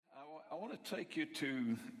want to take you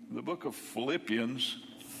to the book of Philippians.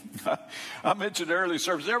 I mentioned early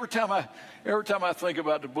service. Every time I think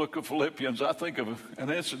about the book of Philippians, I think of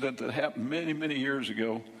an incident that happened many, many years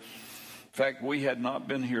ago. In fact, we had not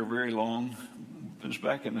been here very long. It was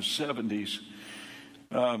back in the 70s.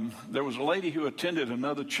 There was a lady who attended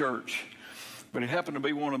another church, but it happened to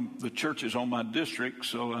be one of the churches on my district,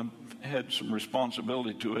 so I had some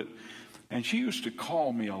responsibility to it. And she used to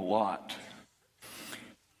call me a lot.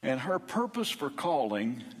 And her purpose for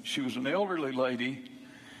calling, she was an elderly lady,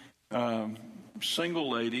 single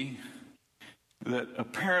lady, that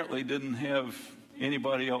apparently didn't have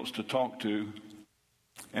anybody else to talk to.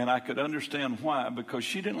 And I could understand why, because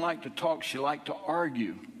she didn't like to talk, she liked to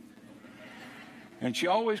argue. And she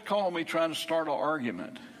always called me trying to start an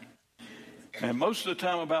argument. And most of the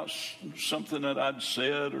time about something that I'd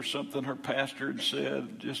said or something her pastor had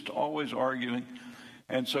said, just always arguing.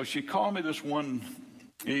 And so she called me this one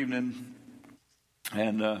evening,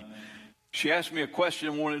 and she asked me a question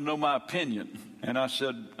and wanted to know my opinion. And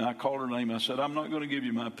I called her name. I said, I'm not going to give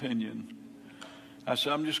you my opinion. I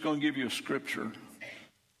said, I'm just going to give you a scripture.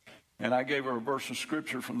 And I gave her a verse of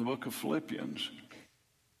scripture from the book of Philippians.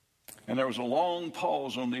 And there was a long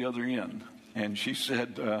pause on the other end. And she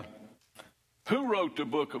said, who wrote the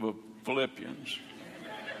book of Philippians?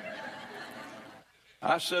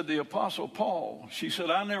 I said, the Apostle Paul. She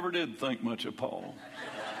said, I never did think much of Paul.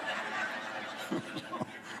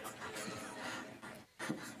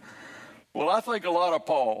 Well, I think a lot of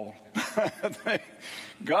Paul.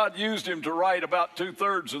 God used him to write about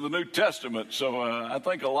 2/3 of the New Testament, so I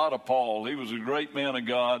think a lot of Paul. He was a great man of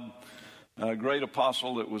God, a great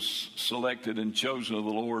apostle that was selected and chosen of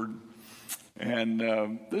the Lord. And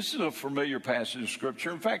this is a familiar passage of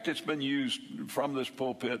Scripture. In fact, it's been used from this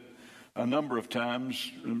pulpit a number of times,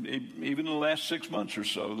 even in the last 6 months or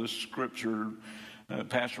so. This Scripture,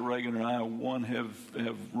 Pastor Reagan and I,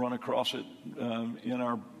 have run across it in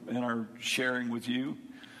our sharing with you.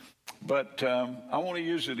 But I want to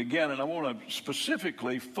use it again, and I want to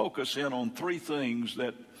specifically focus in on three things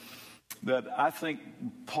that I think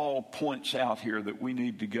Paul points out here that we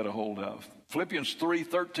need to get a hold of. Philippians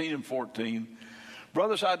 3:13 and 14.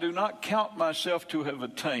 Brothers, I do not count myself to have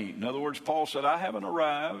attained. In other words, Paul said, I haven't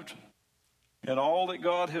arrived in all that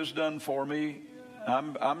God has done for me.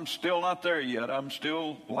 I'm still not there yet. I'm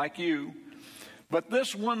still like you. But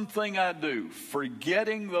this one thing I do,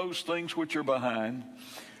 forgetting those things which are behind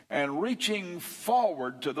and reaching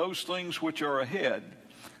forward to those things which are ahead,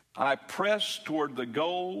 I press toward the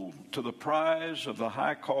goal, to the prize of the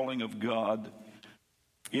high calling of God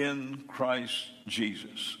in Christ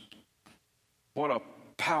Jesus. What a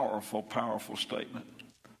powerful, powerful statement.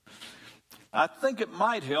 I think it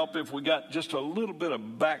might help if we got just a little bit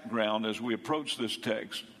of background as we approach this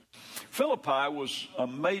text. Philippi was a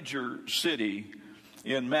major city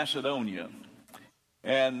in Macedonia.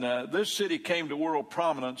 And this city came to world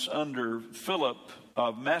prominence under Philip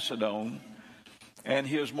of Macedon and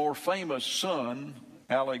his more famous son,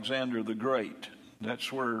 Alexander the Great.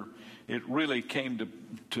 That's where it really came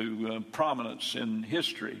to prominence in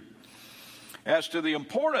history. As to the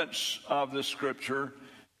importance of this scripture,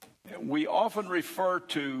 we often refer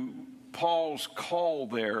to Paul's call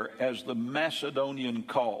there as the Macedonian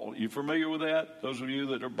call. You familiar with that? Those of you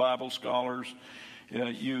that are Bible scholars,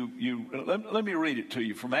 let me read it to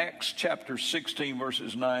you from Acts chapter 16,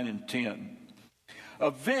 verses 9 and 10.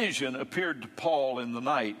 A vision appeared to Paul in the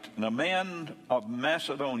night, and a man of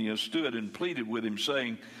Macedonia stood and pleaded with him,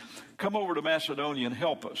 saying, come over to Macedonia and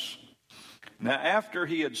help us. Now, after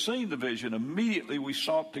he had seen the vision, immediately we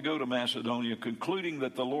sought to go to Macedonia, concluding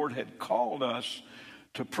that the Lord had called us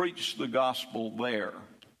to preach the gospel there.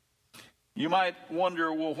 You might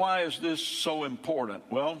wonder, well, why is this so important?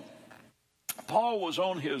 Well, Paul was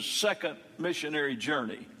on his second missionary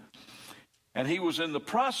journey, and he was in the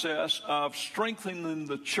process of strengthening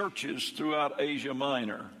the churches throughout Asia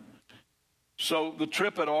Minor. So the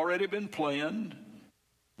trip had already been planned.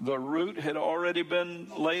 The route had already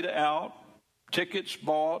been laid out. Tickets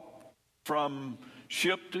bought from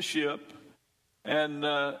ship to ship, and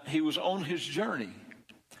he was on his journey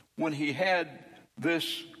when he had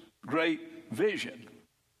this great vision.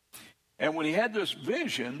 And when he had this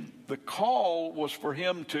vision, the call was for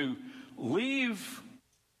him to leave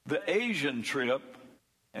the Asian trip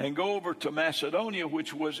and go over to Macedonia,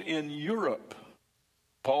 which was in Europe.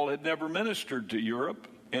 Paul had never ministered to Europe.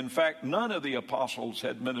 In fact, none of the apostles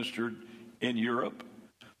had ministered in Europe.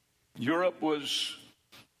 Europe was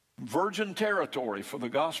virgin territory for the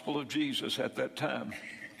gospel of Jesus at that time.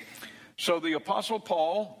 So the Apostle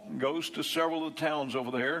Paul goes to several of the towns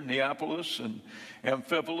over there, Neapolis and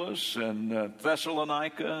Amphipolis and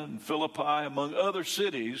Thessalonica and Philippi, among other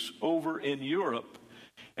cities over in Europe,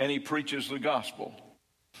 and he preaches the gospel.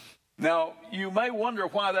 Now, you may wonder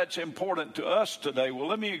why that's important to us today. Well,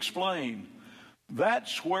 let me explain.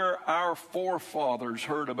 That's where our forefathers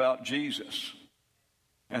heard about Jesus.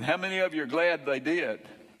 And how many of you are glad they did?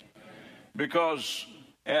 Because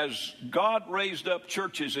as God raised up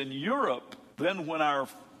churches in Europe, then when our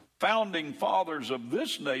founding fathers of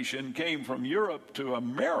this nation came from Europe to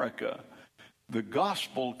America, the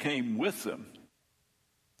gospel came with them.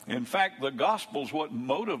 In fact, the gospel's what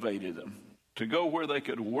motivated them to go where they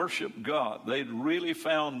could worship God. They'd really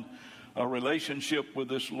found a relationship with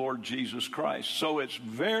this Lord Jesus Christ. So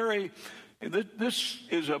this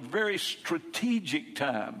is a very strategic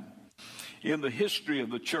time in the history of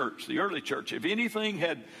the church, the early church. If anything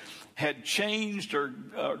had changed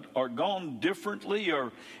or gone differently,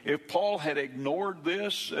 or if Paul had ignored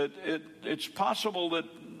this, it's possible that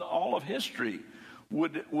all of history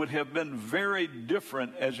would have been very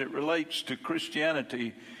different as it relates to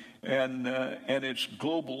Christianity and its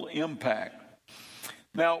global impact.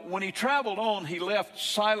 Now, when he traveled on, he left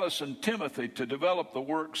Silas and Timothy to develop the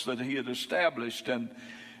works that he had established. And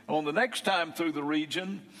on the next time through the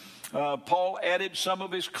region, Paul added some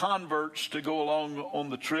of his converts to go along on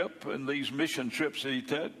the trip, and these mission trips that he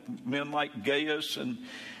took, men like Gaius and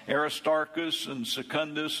Aristarchus and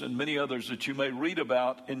Secundus and many others that you may read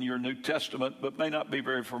about in your New Testament but may not be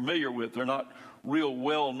very familiar with. They're not real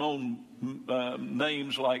well-known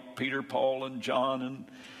names like Peter, Paul, and John,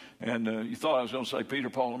 and you thought I was going to say Peter,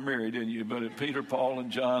 Paul, and Mary, didn't you? But Peter, Paul, and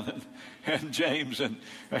John, and James,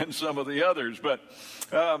 and some of the others. But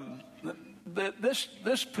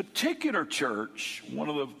this particular church, one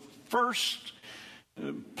of the first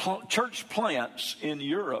church plants in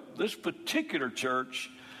Europe, this particular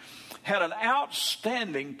church had an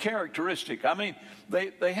outstanding characteristic. I mean,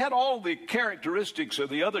 they had all the characteristics of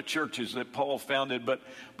the other churches that Paul founded,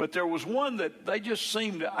 but there was one that they just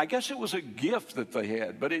seemed, I guess it was a gift that they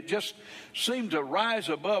had, but it just seemed to rise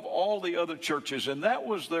above all the other churches, and that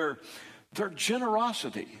was their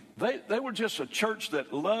generosity. They were just a church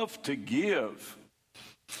that loved to give.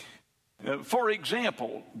 For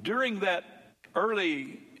example, during that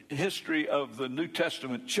early history of the New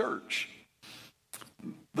Testament church,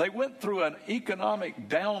 they went through an economic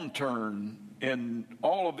downturn in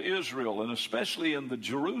all of Israel, and especially in the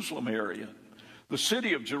Jerusalem area. The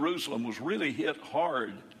city of Jerusalem was really hit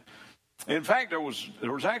hard. In fact, there was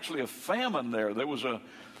actually a famine there.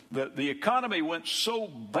 The economy went so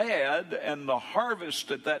bad, and the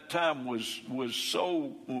harvest at that time was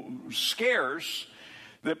so scarce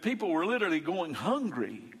that people were literally going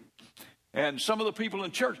hungry. And some of the people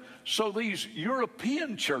in church. So these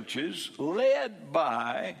European churches, led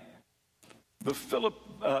by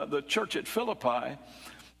the church at Philippi,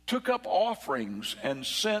 took up offerings and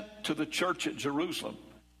sent to the church at Jerusalem,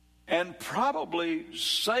 and probably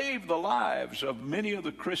saved the lives of many of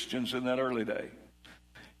the Christians in that early day.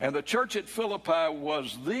 And the church at Philippi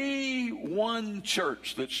was the one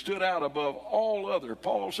church that stood out above all other.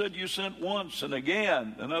 Paul said, you sent once and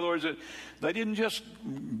again. In other words, they didn't just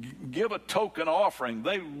give a token offering.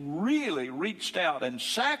 They really reached out and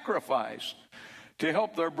sacrificed to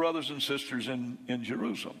help their brothers and sisters in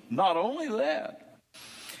Jerusalem. Not only that,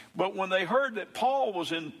 but when they heard that Paul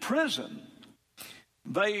was in prison,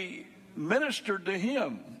 they ministered to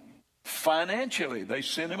him financially. They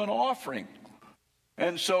sent him an offering.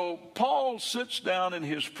 And so Paul sits down in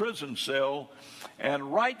his prison cell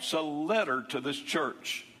and writes a letter to this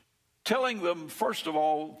church, telling them, first of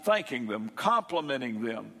all, thanking them, complimenting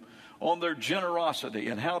them on their generosity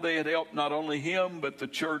and how they had helped not only him but the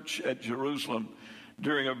church at Jerusalem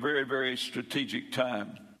during a very, very strategic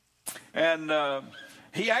time. And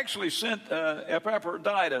he actually sent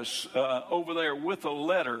Epaphroditus over there with a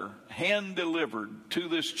letter hand-delivered to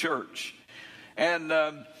this church. And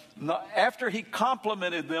after he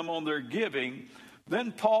complimented them on their giving,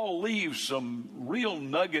 then Paul leaves some real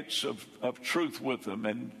nuggets of truth with them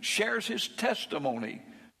and shares his testimony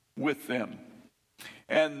with them.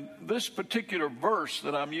 And this particular verse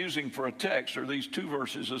that I'm using for a text, or these two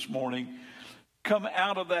verses this morning, come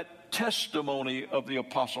out of that testimony of the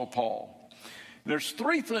Apostle Paul. There's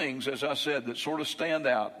three things, as I said, that sort of stand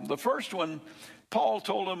out. The first one, Paul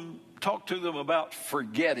talked to them about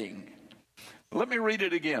forgetting. Let me read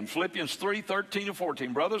it again. Philippians 3:13 and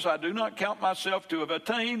 14. Brothers, I do not count myself to have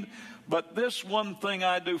attained, but this one thing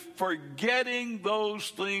I do, forgetting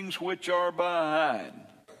those things which are behind.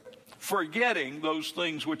 Forgetting those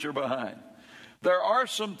things which are behind. There are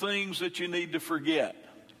some things that you need to forget.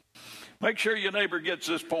 Make sure your neighbor gets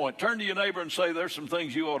this point. Turn to your neighbor and say, there's some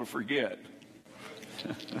things you ought to forget.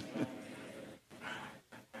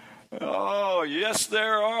 Oh, yes,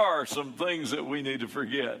 there are some things that we need to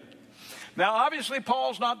forget. Now, obviously,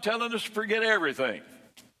 Paul's not telling us to forget everything.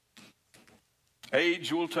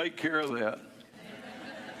 Age will take care of that.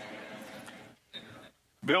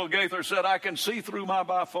 Bill Gaither said, I can see through my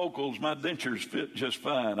bifocals, my dentures fit just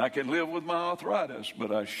fine. I can live with my arthritis,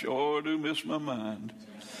 but I sure do miss my mind.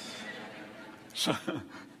 So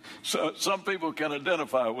some people can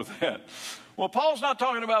identify with that. Well, Paul's not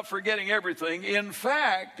talking about forgetting everything. In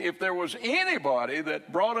fact, if there was anybody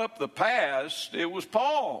that brought up the past, it was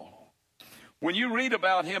Paul. When you read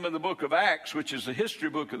about him in the book of Acts, which is the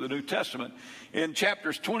history book of the New Testament, in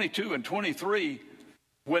chapters 22 and 23,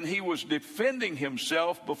 when he was defending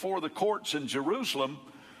himself before the courts in Jerusalem,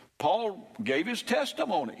 Paul gave his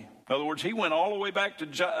testimony. In other words, he went all the way back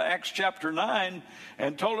to Acts chapter 9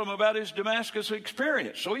 and told them about his Damascus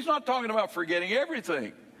experience. So he's not talking about forgetting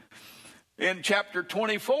everything. In chapter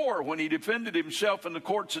 24, when he defended himself in the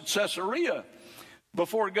courts at Caesarea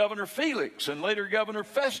before Governor Felix and later Governor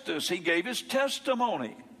Festus, he gave his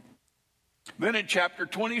testimony. Then in chapter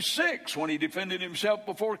 26, when he defended himself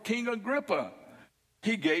before King Agrippa,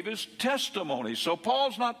 he gave his testimony. So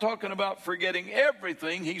Paul's not talking about forgetting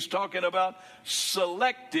everything. He's talking about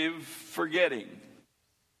selective forgetting.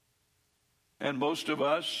 And most of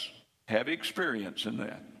us have experience in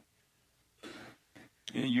that.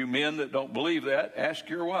 And you men that don't believe that, ask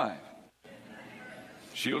your wife.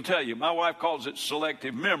 She'll tell you. My wife calls it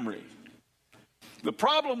selective memory. The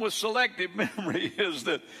problem with selective memory is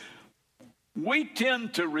that we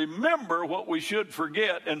tend to remember what we should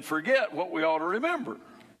forget and forget what we ought to remember.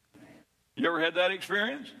 You ever had that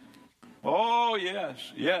experience? Oh,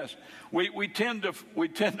 yes, yes. We tend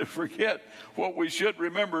to forget what we should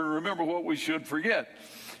remember and remember what we should forget.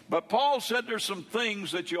 But Paul said there's some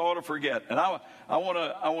things that you ought to forget. And I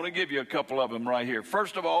want to give you a couple of them right here.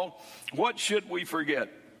 First of all, what should we forget?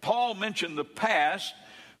 Paul mentioned the past,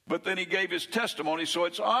 but then he gave his testimony. So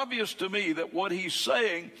it's obvious to me that what he's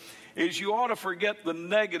saying is you ought to forget the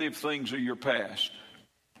negative things of your past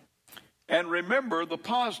and remember the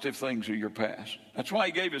positive things of your past. That's why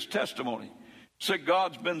he gave his testimony. He said,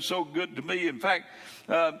 God's been so good to me. In fact,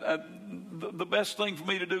 the best thing for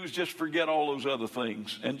me to do is just forget all those other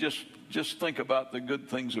things and just think about the good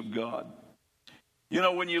things of God. You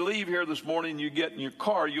know, when you leave here this morning, you get in your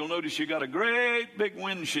car, you'll notice you got a great big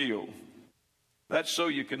windshield. That's so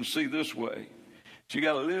you can see this way. But you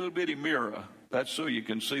got a little bitty mirror. That's so you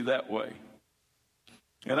can see that way.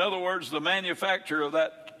 In other words, the manufacturer of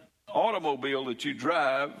that automobile that you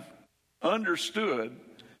drive understood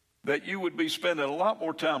that you would be spending a lot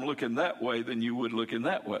more time looking that way than you would looking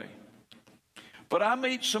that way. But I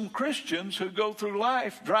meet some Christians who go through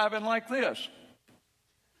life driving like this.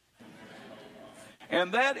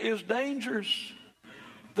 And that is dangerous.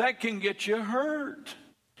 That can get you hurt.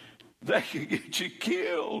 That can get you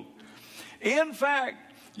killed. In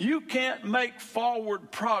fact, you can't make forward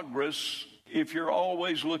progress if you're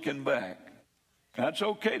always looking back. That's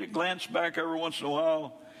okay to glance back every once in a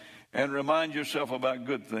while and remind yourself about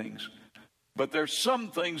good things. But there's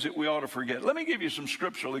some things that we ought to forget. Let me give you some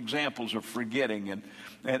scriptural examples of forgetting.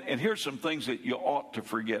 And here's some things that you ought to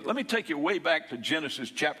forget. Let me take you way back to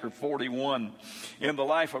Genesis chapter 41 in the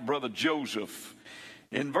life of brother Joseph.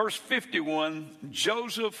 In verse 51,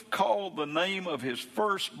 Joseph called the name of his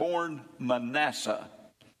firstborn Manasseh.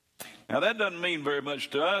 Now, that doesn't mean very much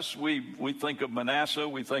to us. We think of Manasseh.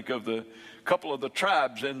 We think of the couple of the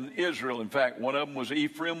tribes in Israel. In fact, one of them was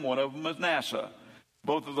Ephraim, one of them was Manasseh.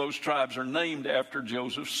 Both of those tribes are named after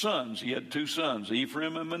Joseph's sons. He had two sons,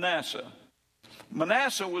 Ephraim and Manasseh.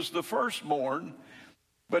 Manasseh was the firstborn,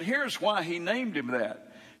 but here's why he named him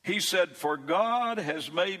that. He said, "For God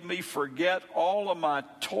has made me forget all of my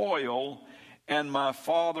toil and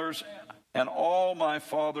all my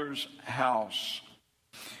father's house."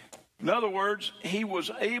 In other words, he was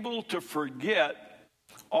able to forget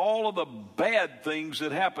all of the bad things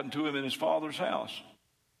that happened to him in his father's house.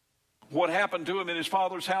 What happened to him in his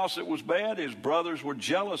father's house that was bad? His brothers were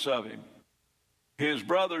jealous of him. His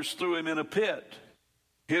brothers threw him in a pit.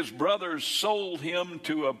 His brothers sold him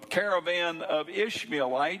to a caravan of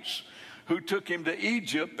Ishmaelites who took him to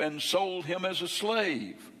Egypt and sold him as a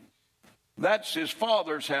slave. That's his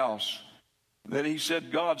father's house. Then he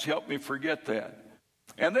said, God's helped me forget that.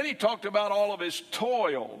 And then he talked about all of his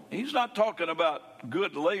toil. He's not talking about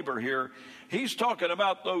good labor here. He's talking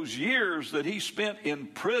about those years that he spent in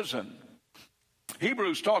prison.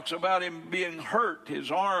 Hebrews talks about him being hurt,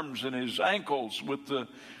 his arms and his ankles with the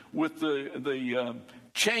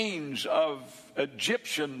chains of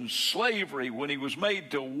Egyptian slavery, when he was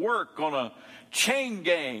made to work on a chain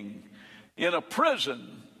gang in a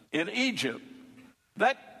prison in Egypt.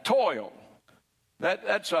 That toil,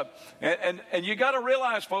 and you got to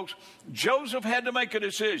realize, folks, Joseph had to make a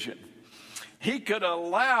decision. He could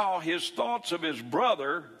allow his thoughts of his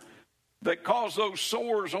brother that caused those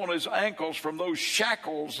sores on his ankles from those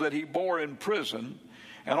shackles that he bore in prison,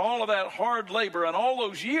 and all of that hard labor and all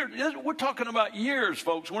those years. We're talking about years,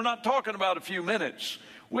 folks. We're not talking about a few minutes.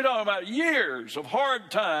 We're talking about years of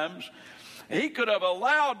hard times. He could have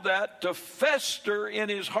allowed that to fester in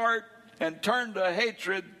his heart and turn to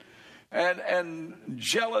hatred and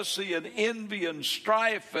jealousy and envy and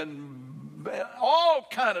strife and all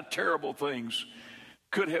kind of terrible things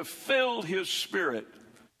could have filled his spirit.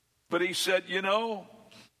 But he said,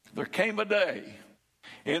 there came a day,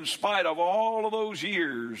 in spite of all of those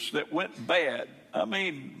years that went bad. I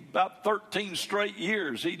mean, about 13 straight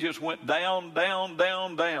years, he just went down, down,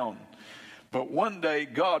 down, down. But one day,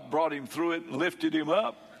 God brought him through it and lifted him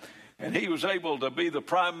up. And he was able to be the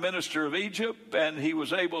prime minister of Egypt. And he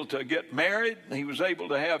was able to get married. He was able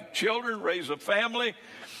to have children, raise a family.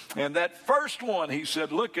 And that first one, he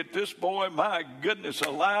said, look at this boy, my goodness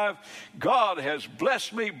alive. God has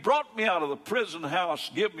blessed me, brought me out of the prison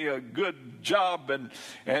house, give me a good job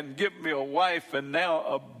and give me a wife and now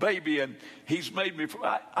a baby. And he's made me,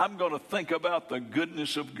 I'm going to think about the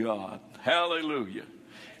goodness of God. Hallelujah.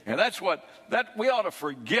 And that we ought to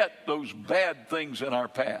forget those bad things in our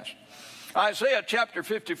past. Isaiah chapter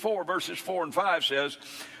 54 verses 4 and 5 says,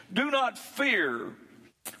 do not fear,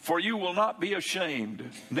 for you will not be ashamed,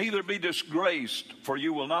 neither be disgraced, for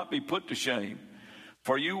you will not be put to shame.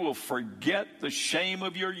 For you will forget the shame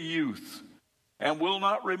of your youth, and will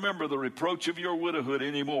not remember the reproach of your widowhood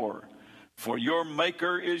anymore. For your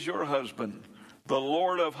Maker is your husband. The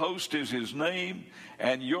Lord of hosts is his name,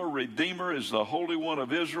 and your Redeemer is the Holy One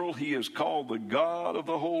of Israel. He is called the God of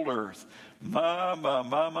the whole earth.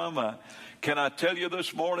 My. Can I tell you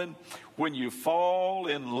this morning, when you fall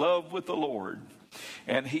in love with the Lord,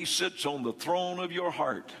 and he sits on the throne of your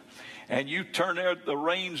heart, and you turn the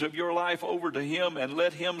reins of your life over to him and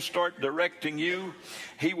let him start directing you,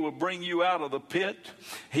 he will bring you out of the pit.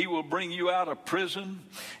 He will bring you out of prison.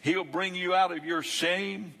 He'll bring you out of your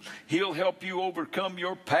shame. He'll help you overcome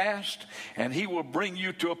your past, and he will bring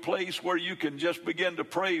you to a place where you can just begin to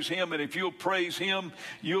praise him. And if you'll praise him,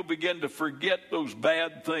 you'll begin to forget those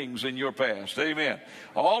bad things in your past. Amen.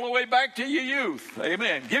 All the way back to your youth.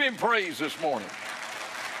 Amen. Give him praise this morning.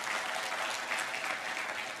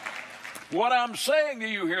 What I'm saying to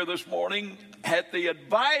you here this morning, at the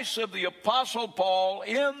advice of the Apostle Paul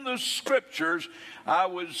in the Scriptures, I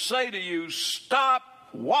would say to you, stop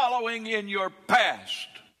wallowing in your past.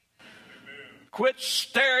 Amen. Quit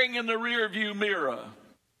staring in the rearview mirror.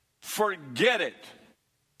 Forget it.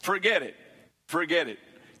 Forget it. Forget it.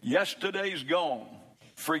 Yesterday's gone.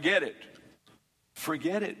 Forget it.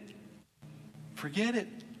 Forget it. Forget it.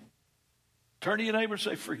 Turn to your neighbor and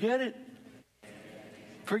say, forget it.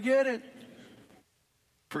 Forget it.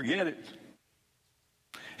 Forget it.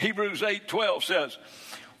 Hebrews 8:12 says,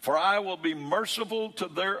 for I will be merciful to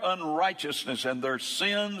their unrighteousness, and their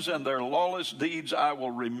sins and their lawless deeds I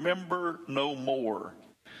will remember no more.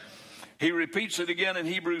 He repeats it again in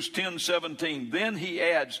Hebrews 10:17. Then he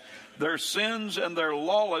adds, their sins and their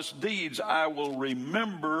lawless deeds I will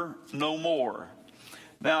remember no more.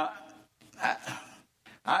 Now,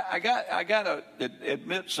 I got to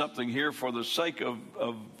admit something here for the sake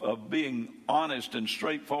of being honest and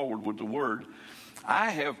straightforward with the word.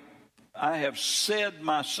 I have said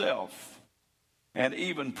myself and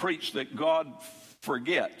even preached that God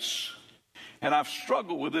forgets. And I've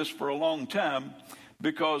struggled with this for a long time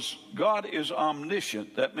because God is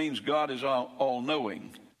omniscient. That means God is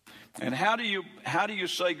all-knowing. And how do you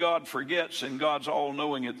say God forgets and God's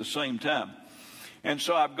all-knowing at the same time? And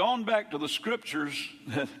so I've gone back to the Scriptures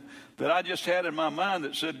that I just had in my mind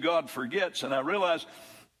that said God forgets, and I realized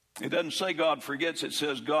it doesn't say God forgets, it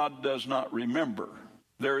says God does not remember.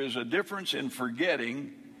 There is a difference in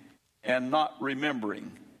forgetting and not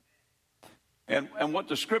remembering. And what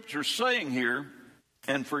the Scripture's saying here,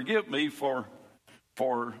 and forgive me for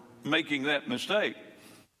making that mistake,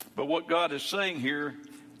 but what God is saying here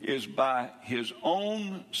is by his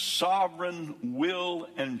own sovereign will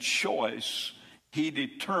and choice, he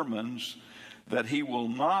determines that he will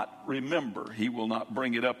not remember. He will not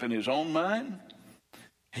bring it up in his own mind.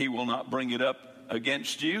 He will not bring it up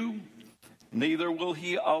against you. Neither will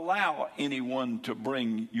he allow anyone to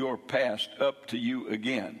bring your past up to you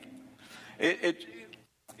again.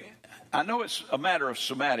 I know it's a matter of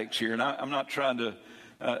semantics here, and I'm not trying to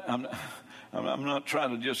I'm not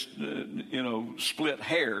trying to just, split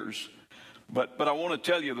hairs. But I want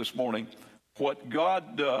to tell you this morning, what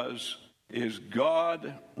God does is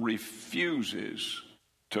God refuses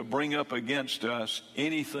to bring up against us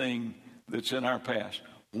anything that's in our past.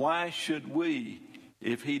 Why should we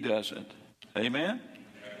if he doesn't? Amen?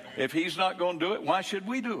 If he's not going to do it, why should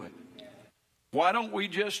we do it? Why don't we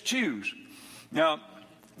just choose? Now,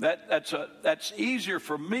 that's easier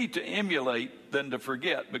for me to emulate than to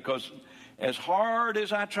forget, because as hard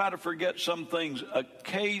as I try to forget some things,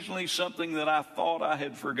 occasionally something that I thought I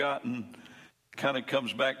had forgotten kind of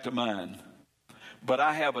comes back to mind. But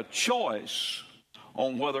I have a choice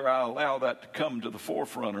on whether I allow that to come to the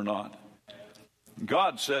forefront or not.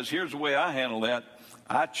 God says, here's the way I handle that.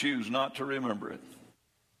 I choose not to remember it.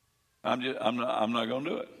 I'm not going to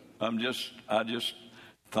do it. I just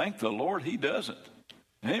thank the Lord he doesn't.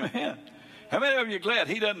 Amen. How many of you are glad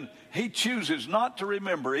he chooses not to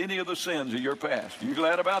remember any of the sins of your past? You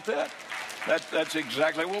glad about that? That's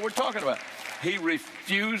exactly what we're talking about. He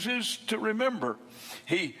refuses to remember.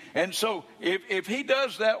 And so if he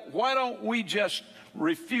does that, why don't we just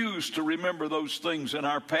refuse to remember those things in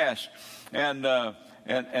our past and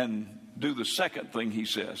do the second thing he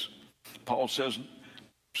says? Paul says,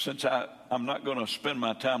 since I'm not going to spend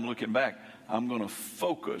my time looking back, I'm going to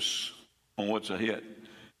focus on what's ahead.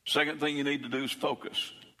 Second thing you need to do is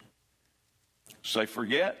focus. Say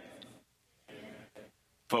forget,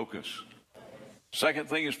 focus. Second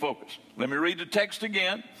thing is focus. Let me read the text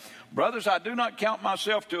again. Brothers, I do not count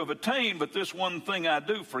myself to have attained, but this one thing I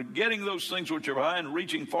do, forgetting those things which are behind,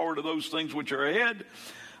 reaching forward to those things which are ahead,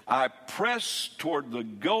 I press toward the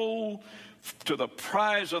goal, to the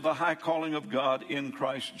prize of the high calling of God in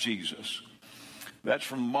Christ Jesus. That's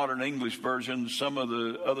from modern English version. Some of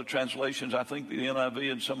the other translations, I think the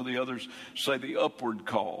NIV and some of the others, say the upward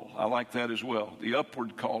call. I like that as well, the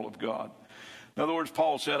upward call of God. In other words,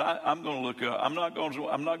 Paul said, I'm going to look up. I'm not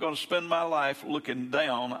going to spend my life looking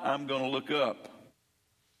down. I'm going to look up.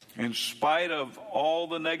 In spite of all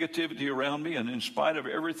the negativity around me and in spite of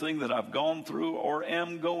everything that I've gone through or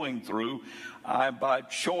am going through, I by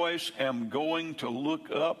choice am going to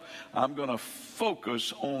look up. I'm going to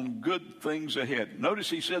focus on good things ahead. Notice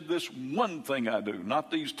he said this one thing I do,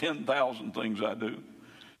 not these 10,000 things I do,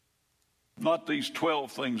 not these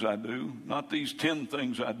 12 things I do, not these 10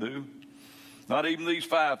 things I do. Not even these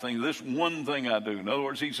 5 things, this one thing I do. In other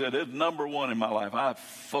words, he said, it's number one in my life. I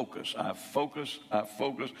focus, I focus, I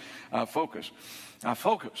focus, I focus. I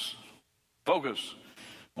focus. Focus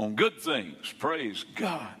on good things. Praise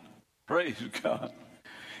God. Praise God.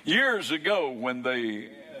 Years ago when the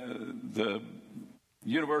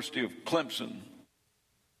University of Clemson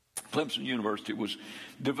University was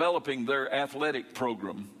developing their athletic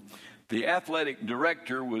program, the athletic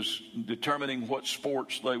director was determining what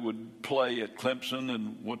sports they would play at Clemson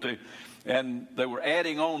and they were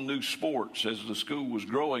adding on new sports as the school was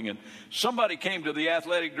growing. And somebody came to the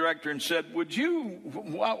athletic director and said,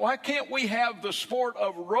 why can't we have the sport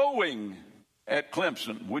of rowing at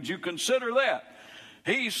Clemson? Would you consider that?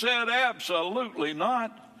 He said, absolutely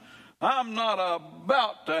not. I'm not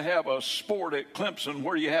about to have a sport at Clemson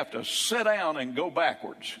where you have to sit down and go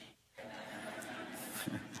backwards.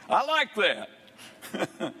 I like that.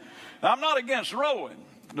 I'm not against rowing,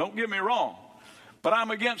 don't get me wrong, but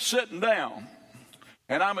I'm against sitting down.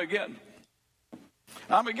 And I'm against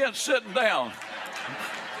sitting down.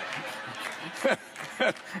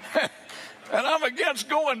 And I'm against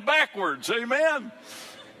going backwards, amen?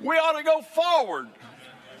 We ought to go forward.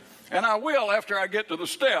 And I will after I get to the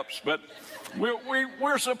steps, but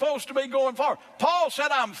we're supposed to be going forward. Paul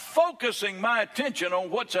said, I'm focusing my attention on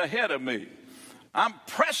what's ahead of me. I'm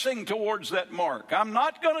pressing towards that mark. I'm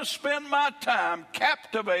not going to spend my time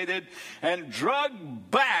captivated and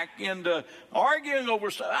drugged back into arguing over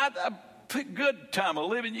a good time of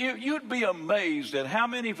living. You'd be amazed at how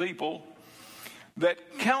many people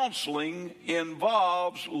that counseling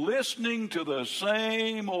involves listening to the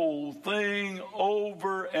same old thing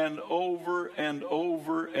over and over and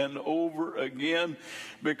over and over again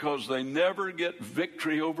because they never get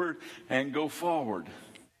victory over it and go forward.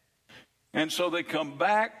 And so they come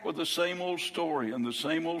back with the same old story and the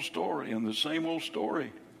same old story and the same old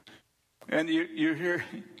story. And you hear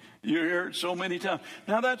it so many times.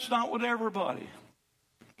 Now, that's not with everybody,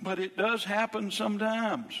 but it does happen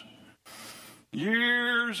sometimes.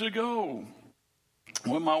 Years ago,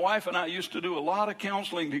 when my wife and I used to do a lot of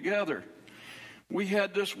counseling together, we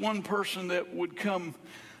had this one person that would come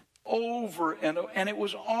over and it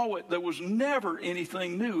was always, there was never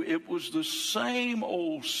anything new. It was the same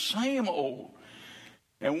old.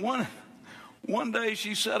 And One day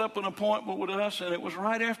she set up an appointment with us, and it was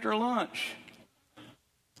right after lunch.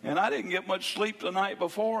 And I didn't get much sleep the night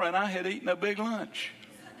before, and I had eaten a big lunch.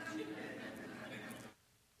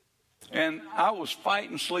 And I was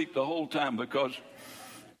fighting sleep the whole time because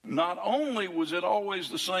not only was it always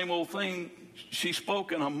the same old thing, she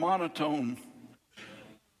spoke in a monotone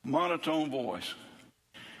voice.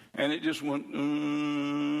 And it just went,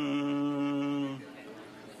 and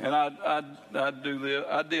I'd do this.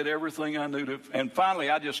 I did everything I knew to, and finally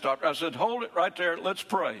I just stopped. I said, hold it right there. Let's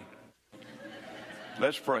pray.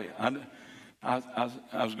 Let's pray. I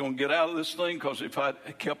was going to get out of this thing because if I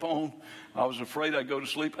kept on, I was afraid I'd go to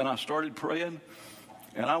sleep. And I started praying,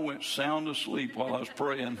 and I went sound asleep while I was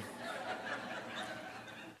praying.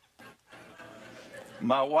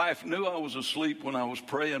 My wife knew I was asleep when I was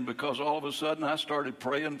praying because all of a sudden I started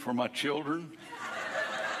praying for my children.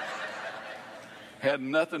 Had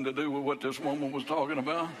nothing to do with what this woman was talking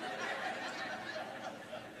about.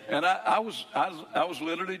 And I was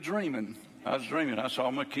literally dreaming. I was dreaming. I saw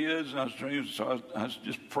my kids, and I was dreaming. So I was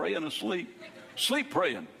just praying asleep. Sleep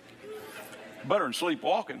praying. Better than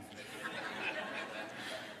sleepwalking.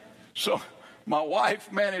 So my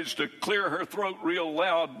wife managed to clear her throat real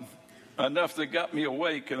loud, enough that got me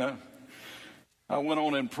awake, and I went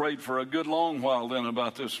on and prayed for a good long while then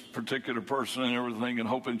about this particular person and everything, and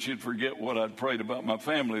hoping she'd forget what I'd prayed about my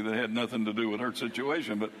family that had nothing to do with her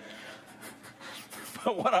situation.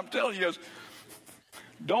 But what I'm telling you is,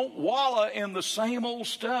 don't wallow in the same old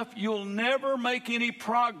stuff. You'll never make any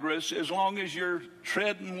progress as long as you're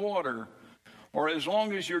treading water, or as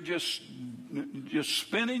long as you're just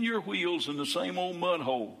spinning your wheels in the same old mud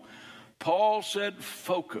hole. Paul said,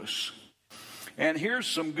 focus. And here's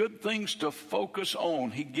some good things to focus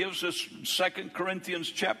on. He gives us 2 Corinthians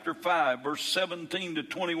chapter 5, verse 17 to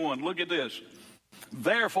 21. Look at this.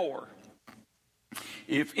 Therefore,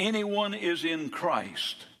 if anyone is in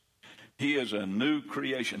Christ, he is a new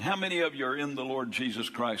creation. How many of you are in the Lord Jesus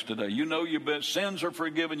Christ today? You know sins are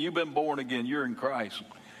forgiven. You've been born again. You're in Christ.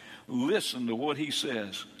 Listen to what he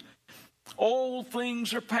says. Old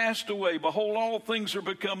things are passed away. Behold, all things are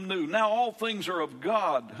become new. Now all things are of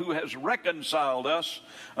God, who has reconciled us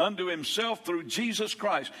unto himself through Jesus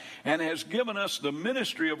Christ, and has given us the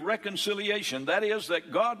ministry of reconciliation. That is,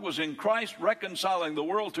 that God was in Christ reconciling the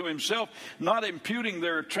world to himself, not imputing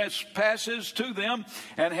their trespasses to them,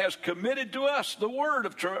 and has committed to us the word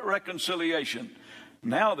of reconciliation.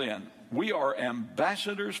 Now then, we are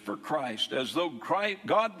ambassadors for Christ, as though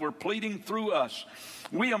God were pleading through us.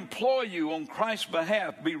 We implore you on Christ's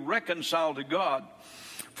behalf, be reconciled to God.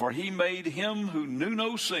 For he made him who knew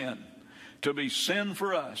no sin to be sin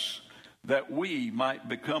for us, that we might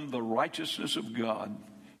become the righteousness of God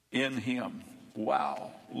in him.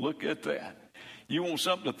 Wow, look at that. You want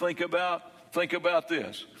something to think about? Think about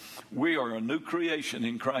this. We are a new creation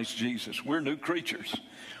in Christ Jesus. We're new creatures.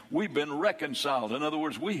 We've been reconciled. In other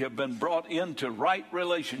words, we have been brought into right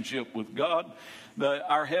relationship with God,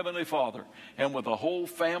 our Heavenly Father, and with the whole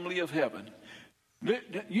family of heaven.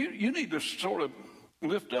 You need to sort of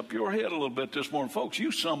lift up your head a little bit this morning. Folks,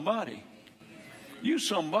 you somebody. You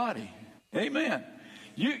somebody. Amen.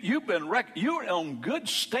 You're on good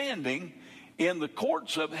standing in the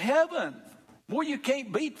courts of heaven. Boy, you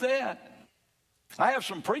can't beat that. I have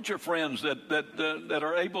some preacher friends that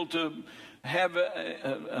are able to have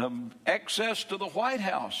access to the White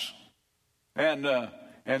House, and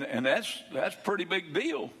that's a pretty big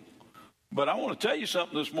deal. But I want to tell you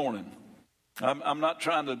something this morning. I'm not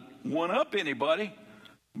trying to one up anybody,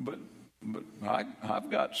 but I've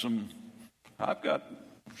got some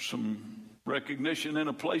recognition in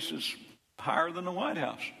a places higher than the White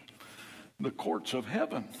House, the courts of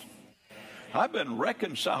heaven. I've been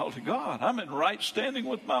reconciled to God. I'm in right standing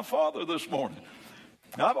with my Father this morning.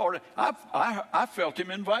 I felt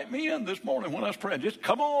him invite me in this morning when I was praying. Just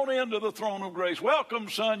come on into the throne of grace. Welcome,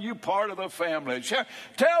 son, you part of the family.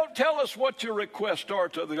 Tell us what your requests are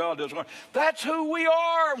to the God. That's who we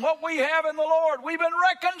are and what we have in the Lord. We've been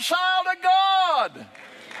reconciled to God.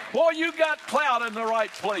 Boy, you got clout in the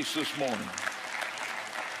right place this morning.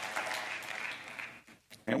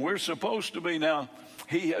 And we're supposed to be now,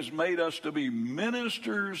 he has made us to be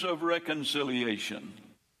ministers of reconciliation.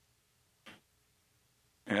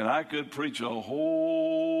 And I could preach a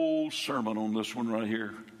whole sermon on this one right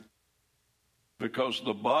here. Because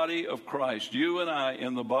the body of Christ, you and I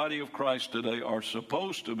in the body of Christ today are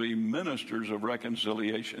supposed to be ministers of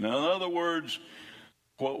reconciliation. In other words,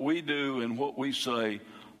 what we do and what we say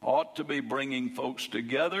ought to be bringing folks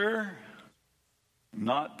together,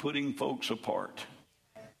 not putting folks apart.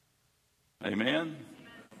 Amen?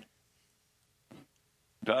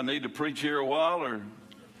 Do I need to preach here a while, or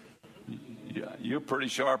You're a pretty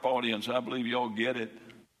sharp audience. I believe y'all get it.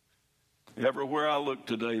 Everywhere I look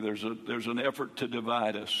today, there's an effort to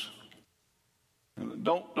divide us.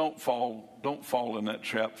 Don't fall in that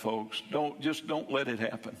trap, folks. Don't let it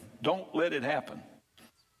happen. Don't let it happen.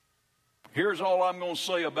 Here's all I'm going to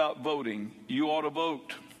say about voting. You ought to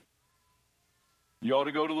vote. You ought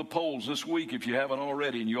to go to the polls this week if you haven't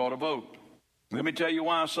already, and you ought to vote. Let me tell you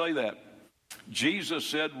why I say that. Jesus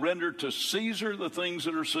said, render to Caesar the things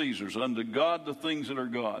that are Caesar's, unto God the things that are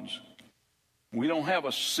God's. We don't have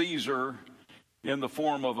a Caesar in the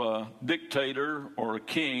form of a dictator or a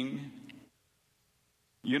king.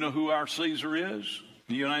 You know who our Caesar is?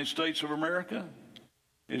 The United States of America?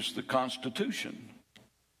 It's the Constitution.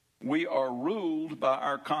 We are ruled by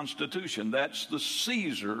our Constitution. That's the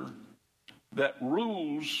Caesar that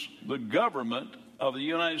rules the government of the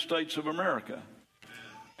United States of America.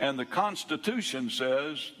 And the Constitution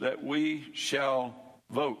says that we shall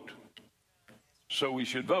vote. So we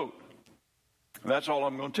should vote. That's all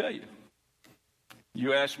I'm going to tell you.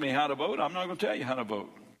 You ask me how to vote, I'm not going to tell you how to vote.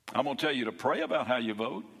 I'm going to tell you to pray about how you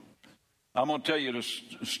vote. I'm going to tell you to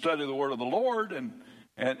study the word of the Lord and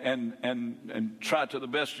try to the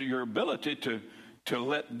best of your ability to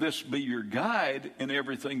let this be your guide in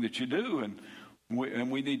everything that you do.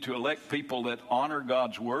 And we need to elect people that honor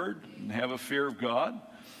God's word and have a fear of God.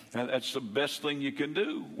 And that's the best thing you can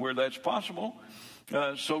do where that's possible.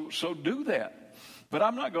 So do that. But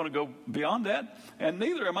I'm not going to go beyond that. And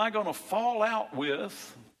neither am I going to fall out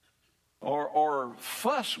with or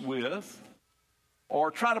fuss with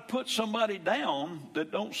or try to put somebody down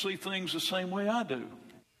that don't see things the same way I do.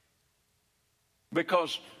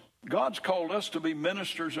 Because God's called us to be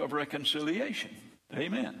ministers of reconciliation.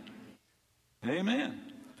 Amen. Amen.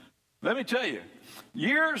 Let me tell you,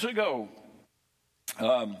 years ago,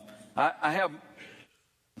 I have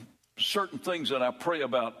certain things that I pray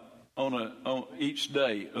about on each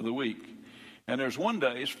day of the week. And there's one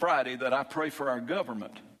day, it's Friday, that I pray for our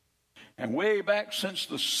government. And way back since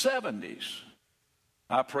the 70s,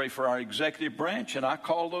 I pray for our executive branch, and I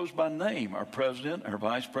call those by name, our president, our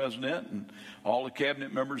vice president, and all the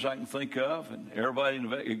cabinet members I can think of, and everybody in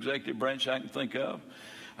the executive branch I can think of.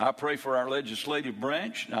 I pray for our legislative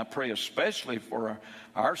branch, and I pray especially for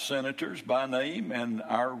our senators by name and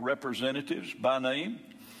our representatives by name.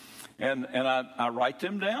 And I write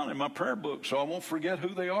them down in my prayer book so I won't forget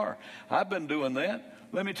who they are. I've been doing that.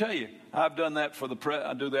 Let me tell you, I've done that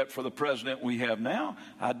I do that for the president we have now.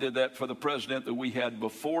 I did that for the president that we had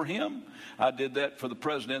before him. I did that for the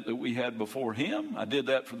president that we had before him. I did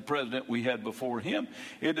that for the president we had before him.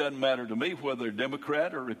 It doesn't matter to me whether they're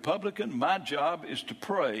Democrat or Republican. My job is to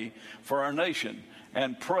pray for our nation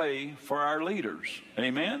and pray for our leaders.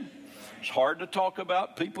 Amen? It's hard to talk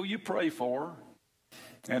about people you pray for.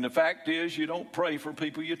 And the fact is, you don't pray for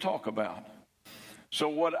people you talk about. So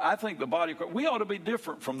what I think the body of Christ, we ought to be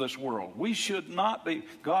different from this world. We should not be.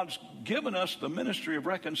 God's given us the ministry of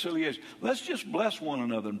reconciliation. Let's just bless one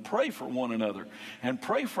another and pray for one another and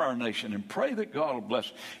pray for our nation and pray that God will bless.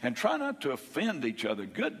 And try not to offend each other.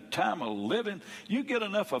 Good time of living. You get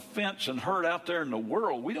enough offense and hurt out there in the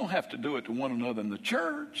world. We don't have to do it to one another in the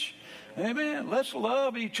church. Amen. Let's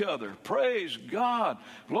love each other. Praise God.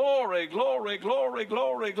 Glory, glory, glory,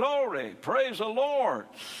 glory, glory. Praise the Lord.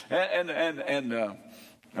 And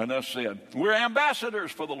enough said. We're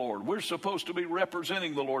ambassadors for the Lord. We're supposed to be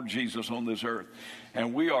representing the Lord Jesus on this earth.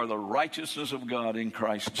 And we are the righteousness of God in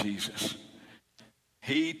Christ Jesus.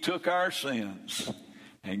 He took our sins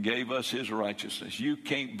and gave us his righteousness. You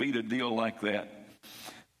can't beat a deal like that.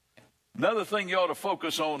 Another thing you ought to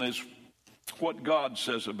focus on is what God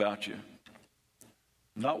says about you,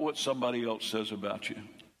 not what somebody else says about you.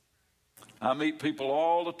 I meet people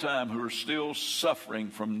all the time who are still suffering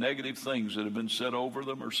from negative things that have been said over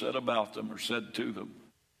them or said about them or said to them.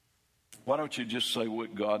 Why don't you just say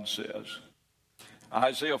what God says?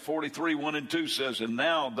 Isaiah 43, 1 and 2 says, and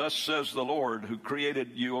now thus says the Lord who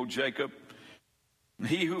created you, O Jacob,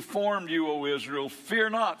 he who formed you, O Israel, fear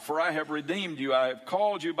not, for I have redeemed you. I have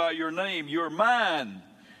called you by your name. You're mine.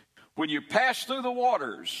 When you pass through the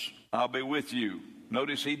waters, I'll be with you.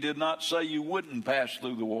 Notice he did not say you wouldn't pass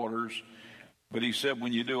through the waters, but he said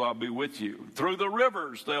when you do, I'll be with you. Through the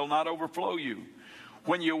rivers, they'll not overflow you.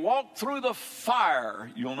 When you walk through the fire,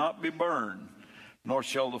 you'll not be burned, nor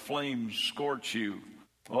shall the flames scorch you.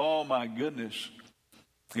 Oh, my goodness.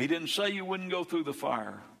 He didn't say you wouldn't go through the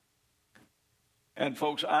fire. And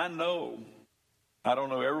folks, I don't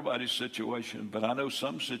know everybody's situation, but I know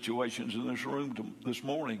some situations in this room this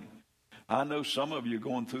morning. I know some of you are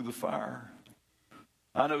going through the fire.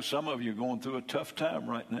 I know some of you are going through a tough time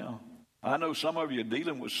right now. I know some of you are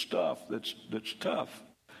dealing with stuff that's tough.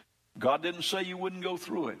 God didn't say you wouldn't go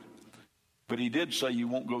through it, but he did say you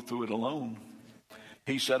won't go through it alone.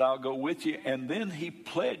 He said, I'll go with you. And then he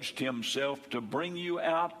pledged himself to bring you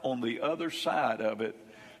out on the other side of it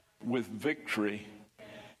with victory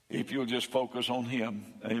if you'll just focus on him.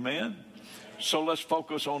 Amen? So let's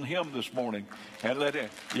focus on him this morning and let him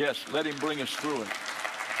bring us through it.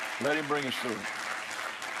 Let him bring us through it.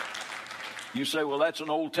 You say, well, that's an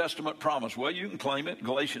Old Testament promise. Well, you can claim it.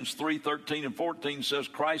 Galatians 3:13 and 14 says,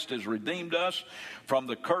 Christ has redeemed us from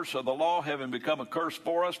the curse of the law, having become a curse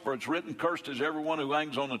for us. For it's written, cursed is everyone who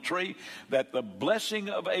hangs on a tree, that the blessing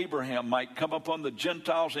of Abraham might come upon the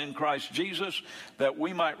Gentiles in Christ Jesus, that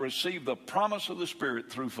we might receive the promise of the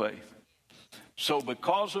Spirit through faith. So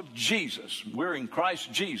because of Jesus, we're in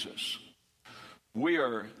Christ Jesus. We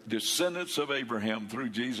are descendants of Abraham through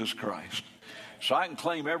Jesus Christ. So I can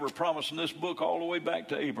claim every promise in this book all the way back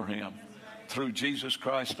to Abraham through Jesus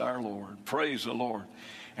Christ our Lord. Praise the Lord.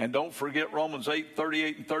 And don't forget Romans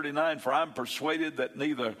 8:38 and 39, for I'm persuaded that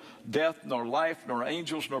neither death, nor life, nor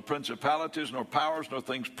angels, nor principalities, nor powers, nor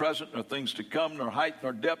things present, nor things to come, nor height,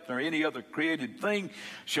 nor depth, nor any other created thing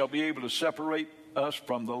shall be able to separate us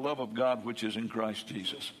from the love of God which is in Christ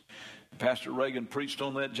Jesus. Pastor Reagan preached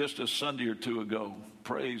on that just a Sunday or two ago.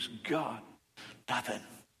 Praise God. Nothing.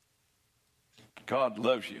 God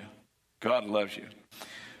loves you. God loves you.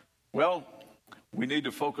 Well, we need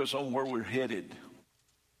to focus on where we're headed.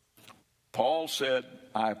 Paul said,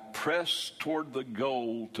 I press toward the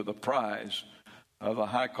goal to the prize of the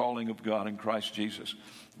high calling of God in Christ Jesus.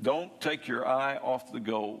 Don't take your eye off the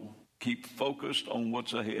goal. Keep focused on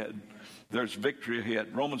what's ahead. There's victory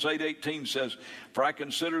ahead. Romans 8:18 says, for I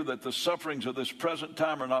consider that the sufferings of this present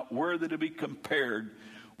time are not worthy to be compared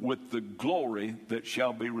with the glory that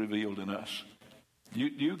shall be revealed in us.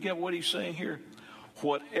 You get what he's saying here?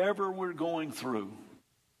 Whatever we're going through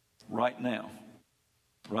right now.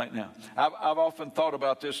 I've often thought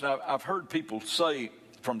about this, and I've heard people say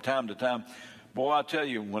from time to time, boy, I tell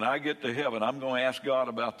you, when I get to heaven, I'm going to ask God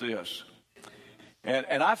about this.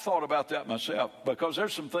 And I've thought about that myself, because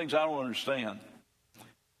there's some things I don't understand.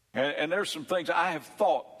 And there's some things I have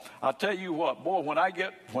thought. I'll tell you what, boy, when I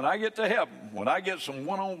get to heaven, when I get some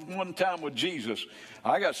one-on-one time with Jesus,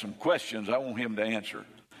 I got some questions I want him to answer.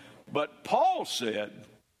 But Paul said,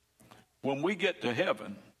 when we get to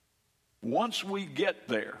heaven, once we get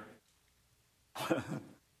there,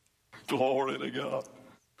 glory to God.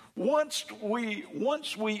 Once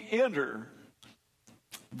we enter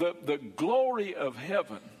the glory of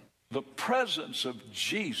heaven, the presence of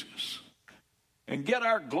Jesus, and get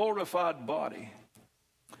our glorified body,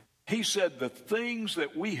 he said the things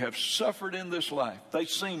that we have suffered in this life, they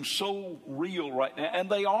seem so real right now, and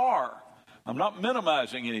they are. I'm not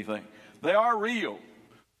minimizing anything. They are real.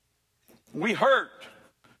 We hurt.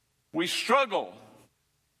 We struggle.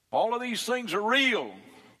 All of these things are real.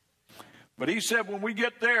 But he said when we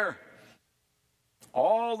get there,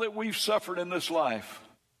 all that we've suffered in this life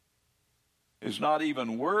is not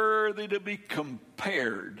even worthy to be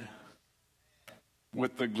compared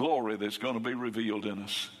with the glory that's going to be revealed in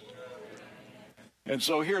us. And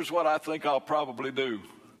so here's what I think I'll probably do.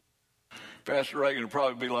 Pastor Reagan will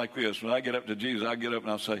probably be like this. When I get up to Jesus, I get up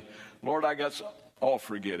and I'll say, Lord, I got some. Oh,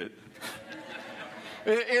 forget it.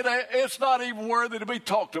 It's not even worthy to be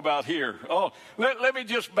talked about here. Oh, let me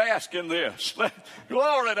just bask in this.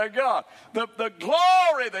 Glory to God. The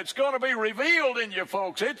glory that's going to be revealed in you,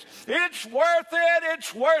 folks. It's worth it.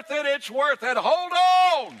 It's worth it. It's worth it. Hold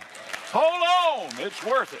on. Hold on. It's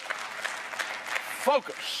worth it.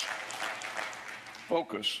 Focus.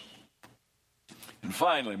 Focus. And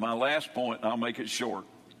finally, my last point, and I'll make it short.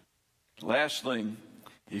 Last thing,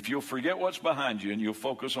 if you'll forget what's behind you and you'll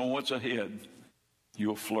focus on what's ahead,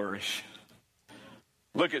 you'll flourish.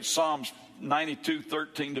 Look at Psalms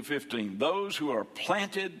 92:13-15. Those who are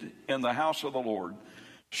planted in the house of the Lord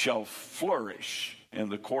shall flourish in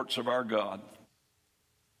the courts of our God.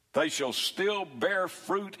 They shall still bear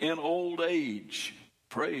fruit in old age.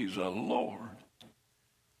 Praise the Lord.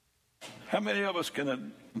 How many of us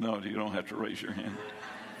can... No, you don't have to raise your hand.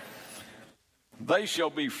 They shall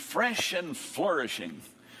be fresh and flourishing,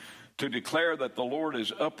 to declare that the Lord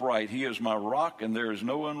is upright. He is my rock, and there is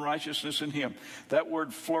no unrighteousness in him. That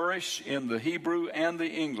word flourish in the Hebrew and the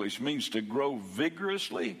English means to grow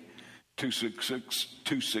vigorously, to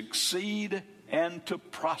succeed, and to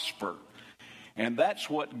prosper. And that's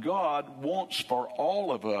what God wants for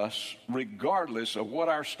all of us, regardless of what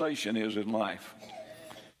our station is in life.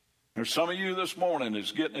 There's some of you this morning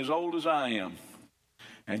that's getting as old as I am,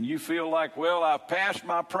 and you feel like, well, I've passed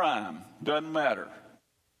my prime. Doesn't matter.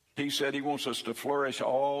 He said he wants us to flourish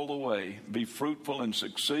all the way, be fruitful and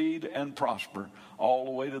succeed and prosper all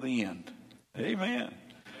the way to the end. Amen.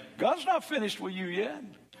 God's not finished with you yet.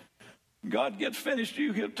 God gets finished with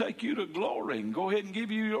you, he'll take you to glory and go ahead and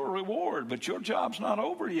give you your reward, but your job's not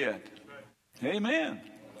over yet. Amen.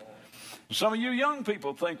 Some of you young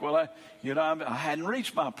people think, well, I hadn't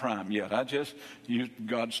reached my prime yet.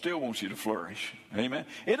 God still wants you to flourish. Amen.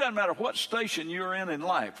 It doesn't matter what station you're in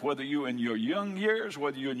life, whether you're in your young years,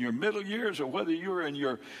 whether you're in your middle years, or whether you're in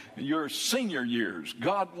your senior years.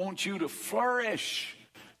 God wants you to flourish.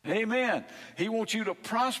 Amen. He wants you to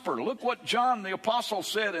prosper. Look what John the Apostle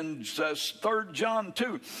said in 3 John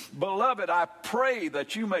 2. Beloved, I pray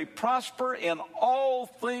that you may prosper in all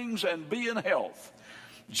things and be in health,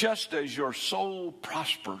 just as your soul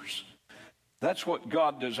prospers. That's what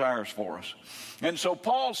God desires for us. And so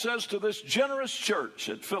Paul says to this generous church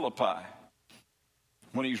at Philippi,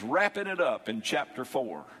 when he's wrapping it up in chapter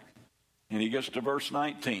 4, and he gets to verse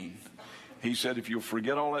 19, he said, if you'll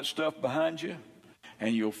forget all that stuff behind you,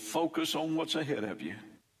 and you'll focus on what's ahead of you,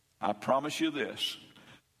 I promise you this,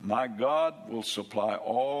 my God will supply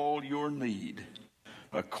all your need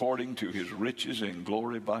according to his riches and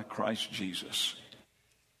glory by Christ Jesus.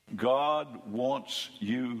 God wants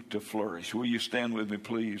you to flourish. Will you stand with me,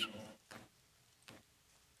 please?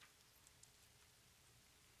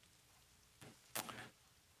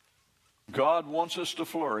 God wants us to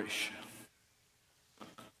flourish.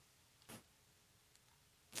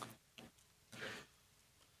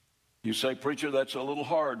 You say, preacher, that's a little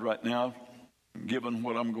hard right now, given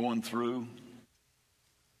what I'm going through.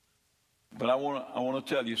 But I want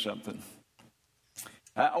to tell you something.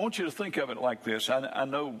 I want you to think of it like this. I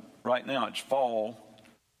know right now it's fall.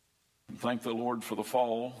 Thank the Lord for the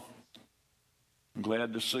fall. I'm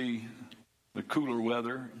glad to see the cooler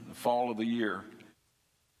weather, the fall of the year.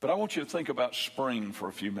 But I want you to think about spring for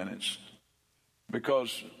a few minutes,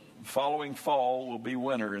 because following fall will be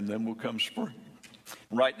winter, and then will come spring.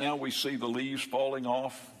 Right now we see the leaves falling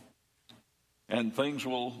off, and things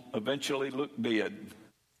will eventually look dead.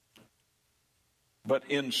 But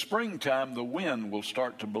in springtime, the wind will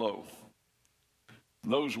start to blow.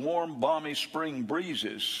 Those warm, balmy spring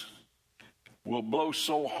breezes will blow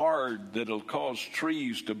so hard that it'll cause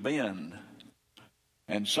trees to bend,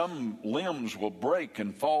 and some limbs will break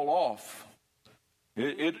and fall off.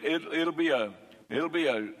 It'll be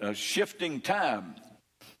a shifting time.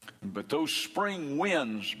 But those spring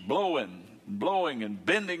winds blowing and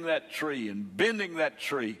bending that tree and bending that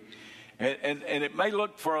tree. And it may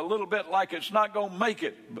look for a little bit like it's not going to make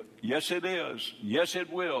it, but yes, it is. Yes,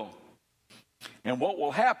 it will. And what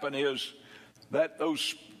will happen is that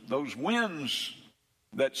those winds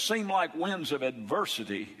that seem like winds of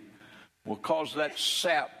adversity will cause that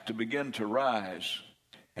sap to begin to rise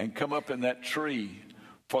and come up in that tree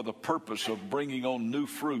for the purpose of bringing on new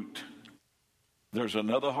fruit. There's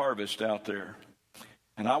another harvest out there.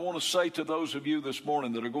 And I want to say to those of you this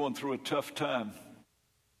morning that are going through a tough time,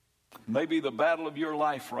 maybe the battle of your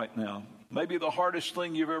life right now, maybe the hardest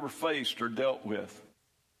thing you've ever faced or dealt with,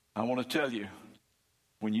 I want to tell you,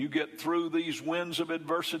 when you get through these winds of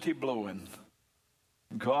adversity blowing,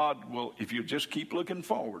 God will, if you just keep looking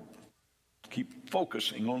forward, keep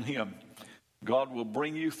focusing on him, God will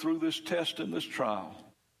bring you through this test and this trial,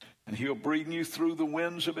 and he'll bring you through the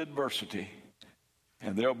winds of adversity.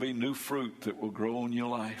 And there'll be new fruit that will grow in your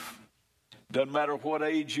life. Doesn't matter what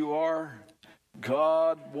age you are,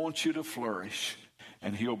 God wants you to flourish.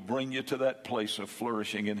 And he'll bring you to that place of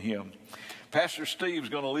flourishing in him. Pastor Steve's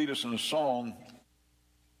going to lead us in a song.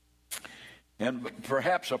 And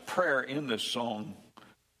perhaps a prayer in this song.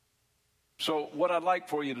 So what I'd like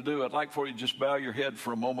for you to do, I'd like for you to just bow your head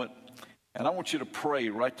for a moment. And I want you to pray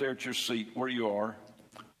right there at your seat where you are.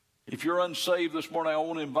 If you're unsaved this morning, I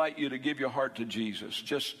want to invite you to give your heart to Jesus.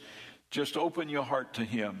 Just open your heart to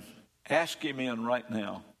him. Ask him in right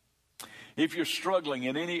now. If you're struggling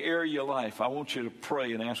in any area of your life, I want you to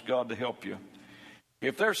pray and ask God to help you.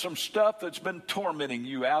 If there's some stuff that's been tormenting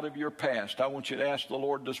you out of your past, I want you to ask the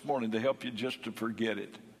Lord this morning to help you just to forget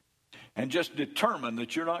it. And just determine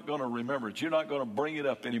that you're not going to remember it. You're not going to bring it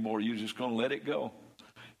up anymore. You're just going to let it go.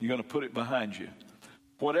 You're going to put it behind you.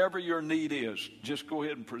 Whatever your need is, just go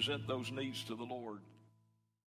ahead and present those needs to the Lord.